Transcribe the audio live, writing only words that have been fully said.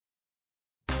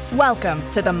Welcome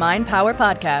to the Mind Power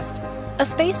Podcast, a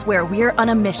space where we're on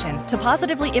a mission to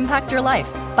positively impact your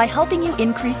life by helping you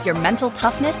increase your mental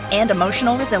toughness and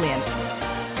emotional resilience.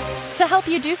 To help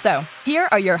you do so, here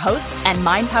are your hosts and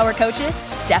Mind Power coaches,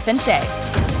 Steph and Shay.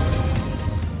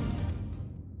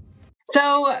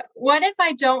 So what if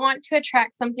I don't want to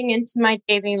attract something into my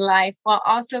daily life while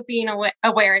also being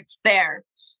aware it's there?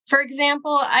 For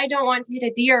example, I don't want to hit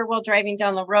a deer while driving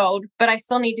down the road, but I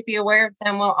still need to be aware of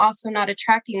them while also not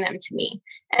attracting them to me.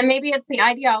 And maybe it's the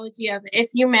ideology of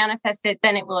if you manifest it,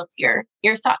 then it will appear.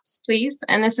 Your thoughts, please.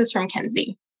 And this is from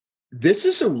Kenzie. This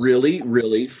is a really,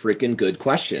 really freaking good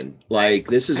question. Like,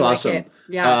 this is awesome. Like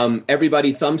yeah.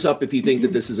 Everybody, thumbs up if you think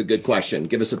that this is a good question.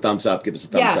 Give us a thumbs up. Give us a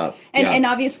thumbs up. And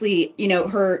obviously,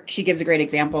 she gives a great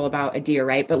example about a deer,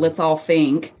 right? But let's all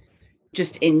think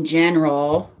just in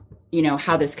general,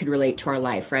 how this could relate to our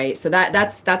life, right? So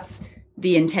that's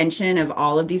the intention of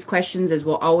all of these questions is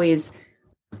we'll always,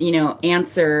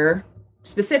 answer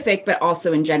specific, but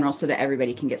also in general so that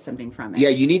everybody can get something from it. Yeah,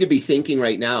 you need to be thinking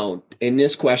right now in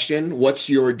this question, what's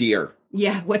your deer?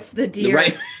 Yeah, what's the deer?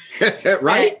 Right.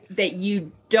 Right. That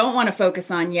you don't want to focus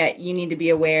on yet. You need to be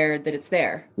aware that it's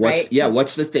there. What's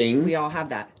the thing? We all have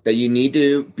that you need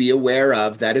to be aware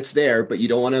of, that it's there, but you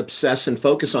don't want to obsess and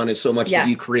focus on it so much that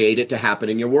you create it to happen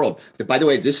in your world. But by the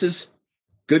way, this is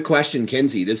good question,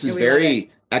 Kenzie. This is very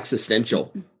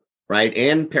existential, right?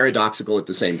 And paradoxical at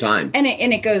the same time. And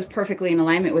it goes perfectly in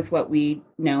alignment with what we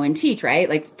know and teach, right?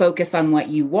 Like focus on what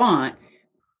you want.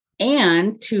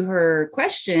 And to her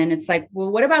question, it's like, well,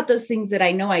 what about those things that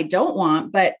I know I don't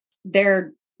want, but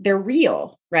they're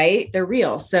real, right? They're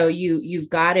real. So you've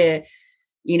got to,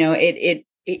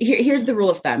 here's the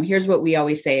rule of thumb. Here's what we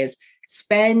always say is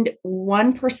spend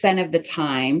 1% of the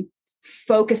time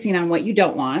focusing on what you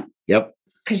don't want. Yep.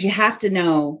 Because you have to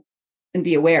know and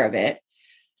be aware of it.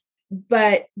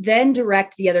 But then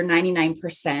direct the other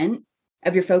 99%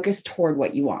 of your focus toward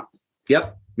what you want.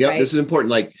 Yep. Right? This is important.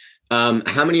 Like,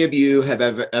 how many of you have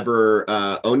ever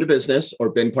owned a business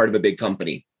or been part of a big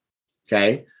company?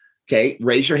 Okay.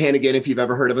 Raise your hand again if you've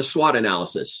ever heard of a SWOT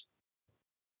analysis.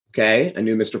 Okay. I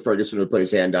knew Mr. Ferguson would put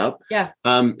his hand up. Yeah.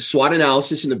 SWOT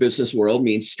analysis in the business world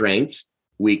means strengths,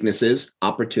 weaknesses,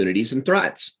 opportunities, and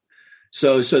threats.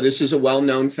 So this is a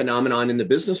well-known phenomenon in the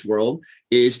business world,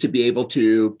 is to be able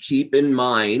to keep in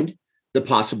mind the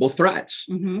possible threats,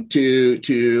 to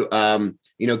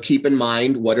keep in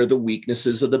mind what are the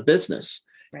weaknesses of the business.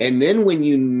 Right. And then when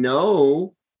you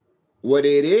know what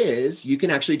it is, you can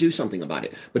actually do something about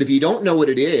it. But if you don't know what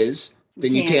it is,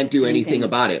 then you can't do anything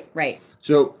about it. Right.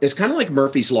 So it's kind of like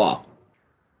Murphy's Law.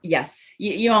 Yes.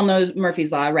 You all know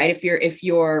Murphy's Law, right? If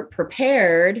you're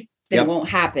prepared, then it won't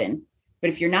happen. But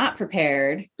if you're not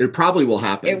prepared, it probably will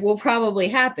happen. It will probably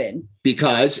happen.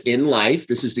 Because in life,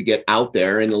 this is to get out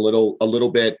there and a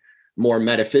little bit more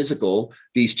metaphysical.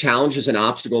 These challenges and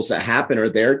obstacles that happen are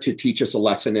there to teach us a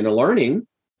lesson and a learning.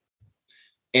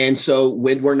 And so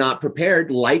when we're not prepared,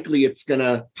 likely it's going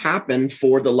to happen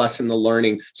for the lesson, the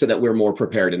learning, so that we're more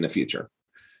prepared in the future.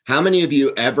 How many of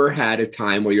you ever had a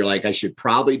time where you're like, I should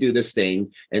probably do this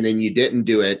thing, and then you didn't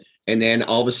do it? And then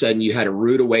all of a sudden you had a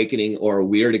rude awakening or a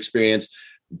weird experience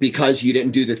because you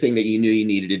didn't do the thing that you knew you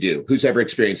needed to do. Who's ever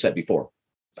experienced that before?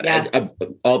 Yeah.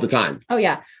 All the time. Oh,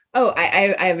 yeah. Oh,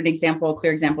 I have a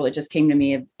clear example that just came to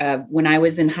me of when I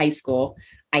was in high school.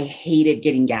 I hated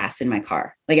getting gas in my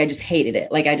car. Like, I just hated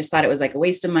it. Like, I just thought it was like a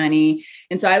waste of money.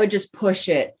 And so I would just push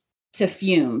it to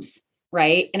fumes.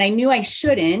 Right. And I knew I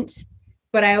shouldn't,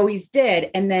 but I always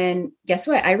did. And then guess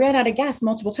what? I ran out of gas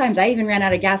multiple times. I even ran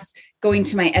out of gas going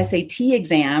to my SAT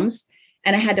exams,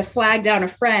 and I had to flag down a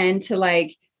friend to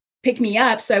pick me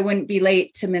up so I wouldn't be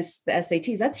late to miss the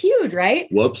SATs. That's huge, right?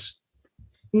 Whoops.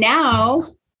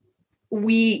 Now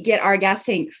we get our gas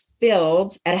tank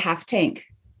filled at a half tank.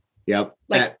 Yep.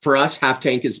 For us, half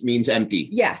tank means empty.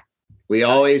 Yeah. We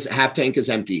always, half tank is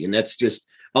empty. And that's just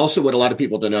also what a lot of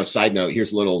people don't know. Side note,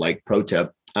 here's a little pro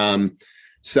tip.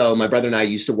 So my brother and I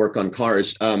used to work on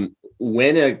cars.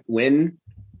 When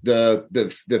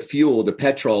the fuel, the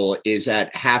petrol is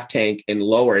at half tank and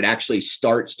lower, it actually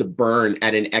starts to burn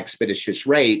at an expeditious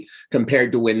rate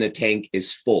compared to when the tank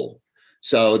is full.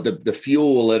 So the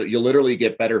fuel, you'll literally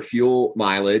get better fuel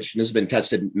mileage. And this has been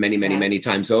tested many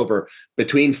times over,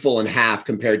 between full and half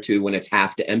compared to when it's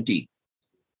half to empty.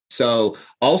 So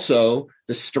also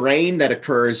the strain that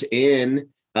occurs in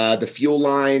the fuel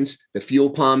lines, the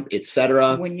fuel pump,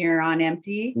 etc. When you're on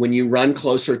empty, when you run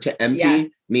closer to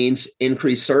empty, means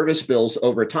increased service bills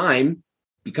over time,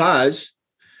 because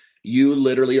you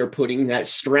literally are putting that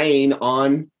strain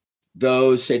on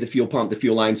those, say the fuel pump, the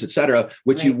fuel lines, et cetera,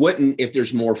 which you wouldn't if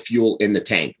there's more fuel in the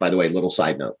tank. By the way, little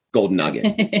side note, golden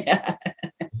nugget. Yeah.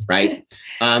 Right.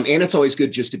 And it's always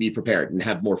good just to be prepared and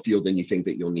have more fuel than you think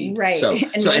that you'll need. Right. So, and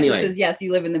so Melissa anyway, says, yes,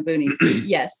 you live in the boonies.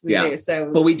 Yes, we do.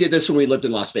 So, but we did this when we lived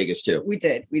in Las Vegas too. We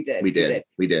did.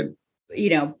 You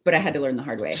know, but I had to learn the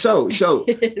hard way. So,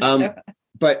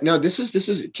 but no, this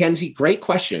is Kenzie, great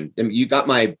question. I mean, you got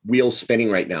my wheels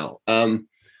spinning right now.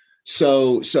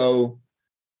 So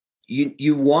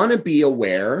you want to be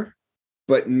aware,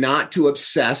 but not to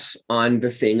obsess on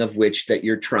the thing of which that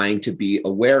you're trying to be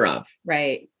aware of.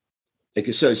 Right. Like,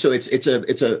 so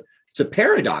it's a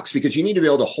paradox, because you need to be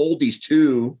able to hold these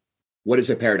two. What is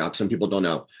a paradox? Some people don't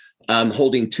know.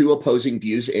 Holding two opposing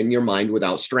views in your mind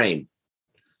without strain.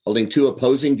 Holding two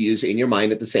opposing views in your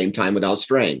mind at the same time without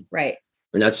strain. Right.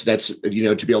 And that's, to be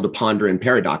able to ponder in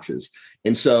paradoxes.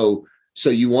 And so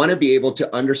you want to be able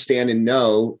to understand and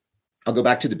know. I'll go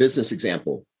back to the business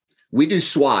example. We do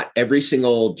SWOT every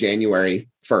single January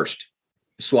 1st,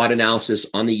 SWOT analysis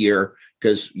on the year,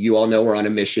 because you all know we're on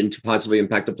a mission to positively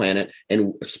impact the planet,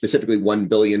 and specifically 1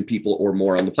 billion people or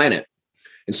more on the planet.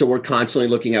 And so we're constantly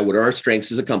looking at what are our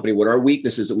strengths as a company, what are our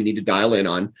weaknesses that we need to dial in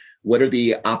on, what are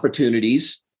the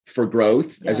opportunities for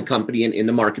growth as a company in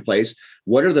the marketplace,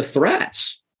 what are the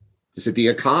threats? Is it the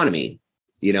economy?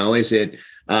 Is it,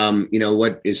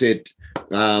 what is it?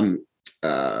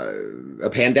 A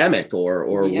pandemic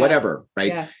or whatever, right?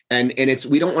 Yeah. And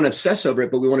we don't want to obsess over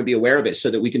it, but we want to be aware of it so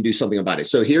that we can do something about it.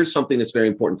 So here's something that's very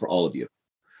important for all of you.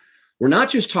 We're not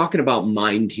just talking about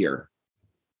mind here,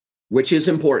 which is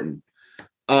important.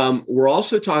 We're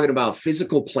also talking about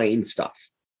physical plane stuff.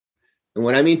 And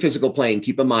when I mean physical plane,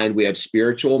 keep in mind, we have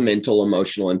spiritual, mental,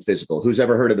 emotional, and physical. Who's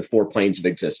ever heard of the 4 planes of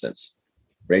existence?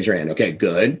 Raise your hand. Okay,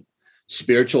 good.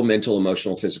 Spiritual, mental,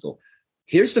 emotional, physical.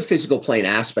 Here's the physical plane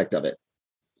aspect of it.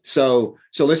 So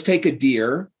let's take a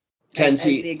deer.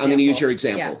 Kenzie, I'm going to use your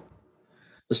example. Yeah.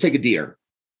 Let's take a deer.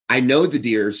 I know the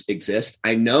deers exist.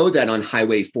 I know that on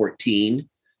Highway 14,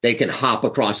 they can hop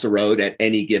across the road at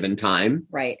any given time.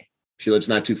 Right. She lives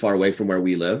not too far away from where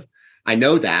we live. I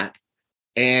know that.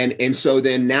 And so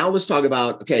then now let's talk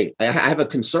about, okay, I have a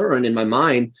concern in my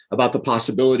mind about the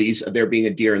possibilities of there being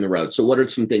a deer in the road. So what are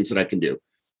some things that I can do?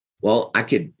 Well, I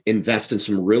could invest in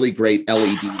some really great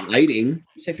LED lighting.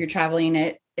 So if you're traveling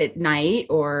at night,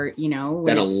 or,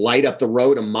 that'll light up the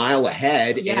road a mile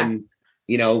ahead and,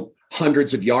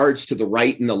 hundreds of yards to the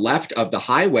right and the left of the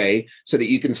highway, so that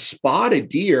you can spot a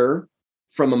deer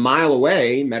from a mile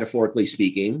away, metaphorically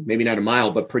speaking, maybe not a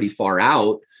mile, but pretty far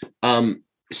out.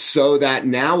 So that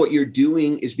now what you're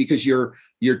doing is, because you're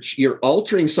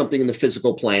altering something in the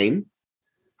physical plane,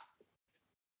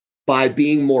 by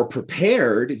being more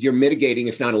prepared, you're mitigating,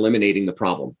 if not eliminating, the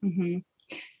problem. Mm-hmm.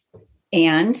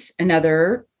 And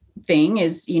another thing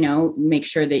is, make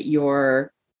sure that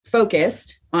you're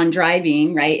focused on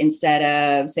driving, right? Instead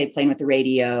of, say, playing with the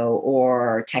radio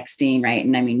or texting, right?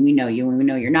 And I mean, we know you and we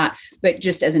know you're not, but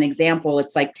just as an example,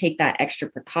 it's like, take that extra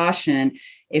precaution.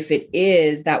 If it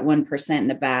is that 1% in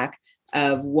the back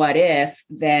of what if,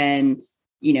 then,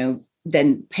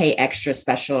 then pay extra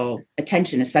special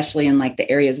attention, especially in like the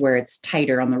areas where it's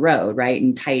tighter on the road, right?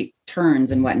 And tight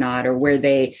turns and whatnot, or where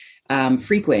they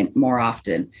frequent more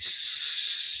often.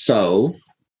 So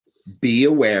be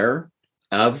aware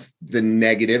of the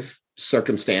negative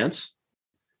circumstance.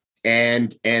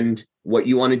 And what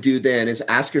you want to do then is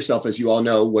ask yourself, as you all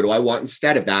know, what do I want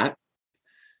instead of that?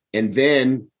 And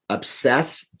then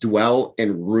obsess, dwell,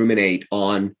 and ruminate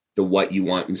on the what you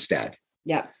want instead.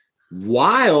 Yeah.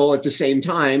 While at the same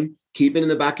time, keeping in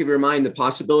the back of your mind the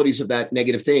possibilities of that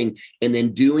negative thing, and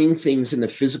then doing things in the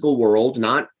physical world,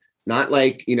 not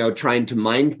like, trying to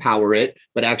mind power it,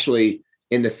 but actually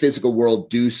in the physical world,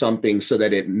 do something so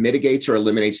that it mitigates or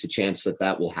eliminates the chance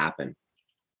that will happen.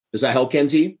 Does that help,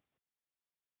 Kenzie?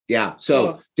 Yeah.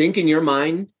 So think in your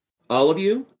mind, all of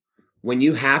you, when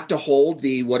you have to hold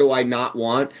the what do I not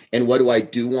want and what do I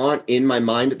do want in my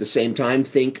mind at the same time,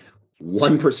 think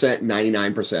 1%,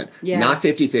 99%, not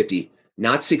 50-50,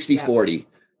 not 60-40,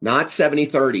 not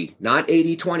 70-30, not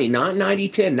 80-20, not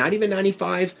 90-10, not even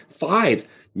 95-5,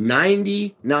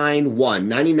 99-1,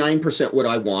 99% what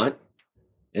I want,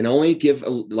 and only give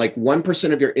like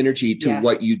 1% of your energy to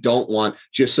what you don't want,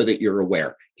 just so that you're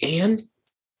aware. And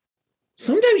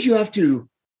sometimes you have to,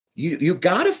 you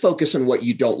got to focus on what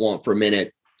you don't want for a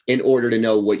minute in order to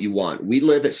know what you want. We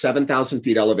live at 7,000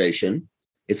 feet elevation.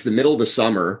 It's the middle of the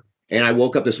summer. And I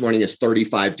woke up this morning, it's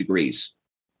 35 degrees.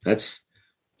 That's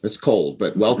cold,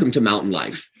 but welcome to mountain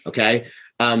life. Okay.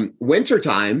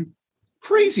 Wintertime,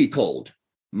 crazy cold.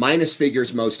 minus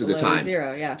figures most of the Below time.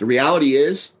 zero, yeah. The reality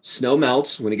is snow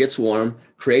melts when it gets warm,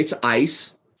 creates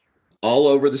ice all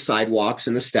over the sidewalks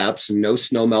and the steps, and no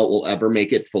snow melt will ever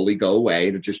make it fully go away.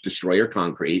 It'll just destroy your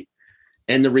concrete.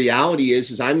 And the reality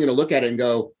is I'm going to look at it and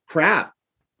go, crap,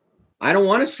 I don't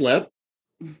want to slip.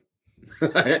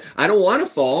 I don't want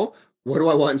to fall. What do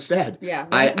I want instead? Yeah.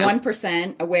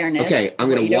 1% awareness. Okay. I'm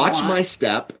going to watch my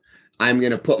step. I'm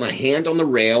going to put my hand on the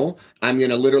rail. I'm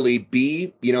going to literally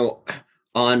be,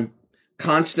 on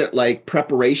constant like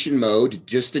preparation mode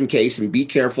just in case, and be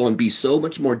careful and be so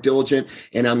much more diligent.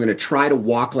 And I'm going to try to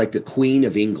walk like the Queen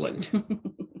of England.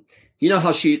 You know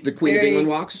how the Queen of England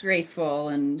walks? Graceful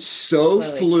and so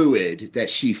slowly. fluid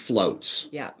that she floats.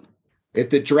 Yeah. If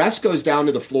the dress goes down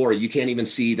to the floor, you can't even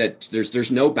see that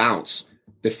there's no bounce.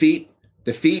 The feet,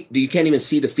 you can't even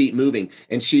see the feet moving.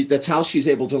 And that's how she's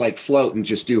able to like float and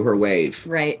just do her wave.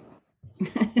 Right.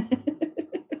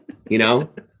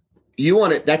 You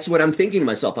want it. That's what I'm thinking to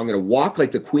myself. I'm going to walk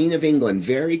like the Queen of England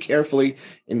very carefully.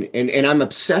 And I'm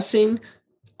obsessing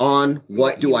on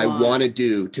what do I want to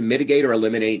do to mitigate or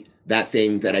eliminate that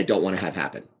thing that I don't want to have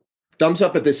happen. Thumbs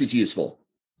up if this is useful.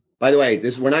 By the way,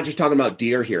 we're not just talking about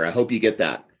deer here. I hope you get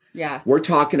that. Yeah. We're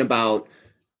talking about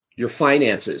your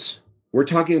finances. We're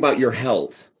talking about your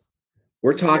health.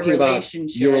 We're talking about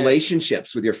your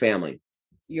relationships with your family.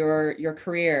 Your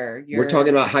career. We're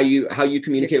talking about how you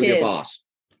communicate with your boss.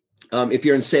 If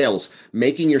you're in sales,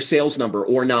 making your sales number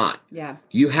or not. Yeah.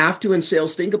 You have to, in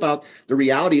sales, think about the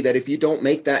reality that if you don't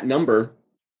make that number,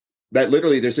 that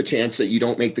literally there's a chance that you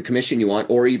don't make the commission you want,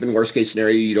 or even worst case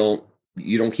scenario, you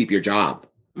don't keep your job.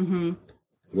 Mm-hmm.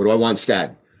 What do I want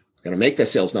instead? I'm going to make that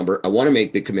sales number. I want to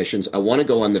make big commissions. I want to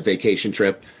go on the vacation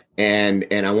trip, and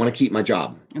I want to keep my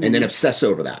job, and then obsess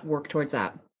over that. Work towards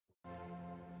that.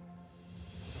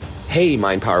 Hey,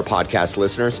 Mind Power Podcast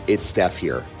listeners, it's Steph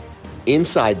here.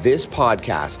 Inside this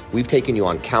podcast, we've taken you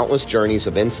on countless journeys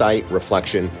of insight,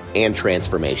 reflection, and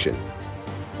transformation.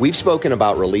 We've spoken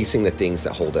about releasing the things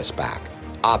that hold us back,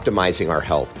 optimizing our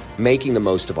health, making the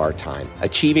most of our time,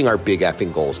 achieving our big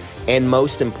effing goals, and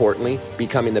most importantly,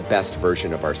 becoming the best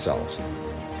version of ourselves.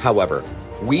 However,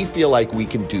 we feel like we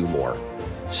can do more.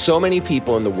 So many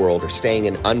people in the world are staying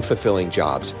in unfulfilling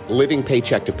jobs, living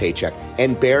paycheck to paycheck,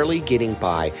 and barely getting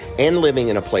by, and living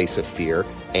in a place of fear,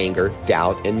 anger,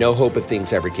 doubt, and no hope of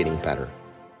things ever getting better.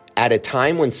 At a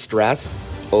time when stress,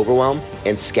 overwhelm,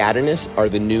 and scatterness are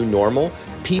the new normal,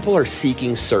 people are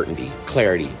seeking certainty,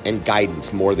 clarity, and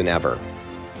guidance more than ever.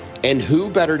 And who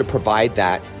better to provide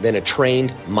that than a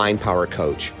trained Mind Power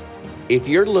coach? If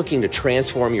you're looking to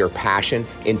transform your passion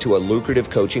into a lucrative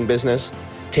coaching business,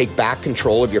 take back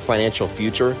control of your financial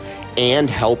future, and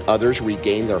help others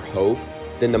regain their hope,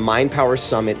 then the Mind Power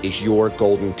Summit is your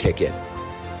golden ticket.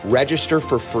 Register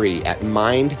for free at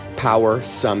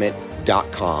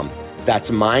mindpowersummit.com.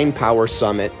 That's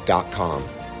mindpowersummit.com.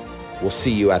 We'll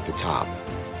see you at the top.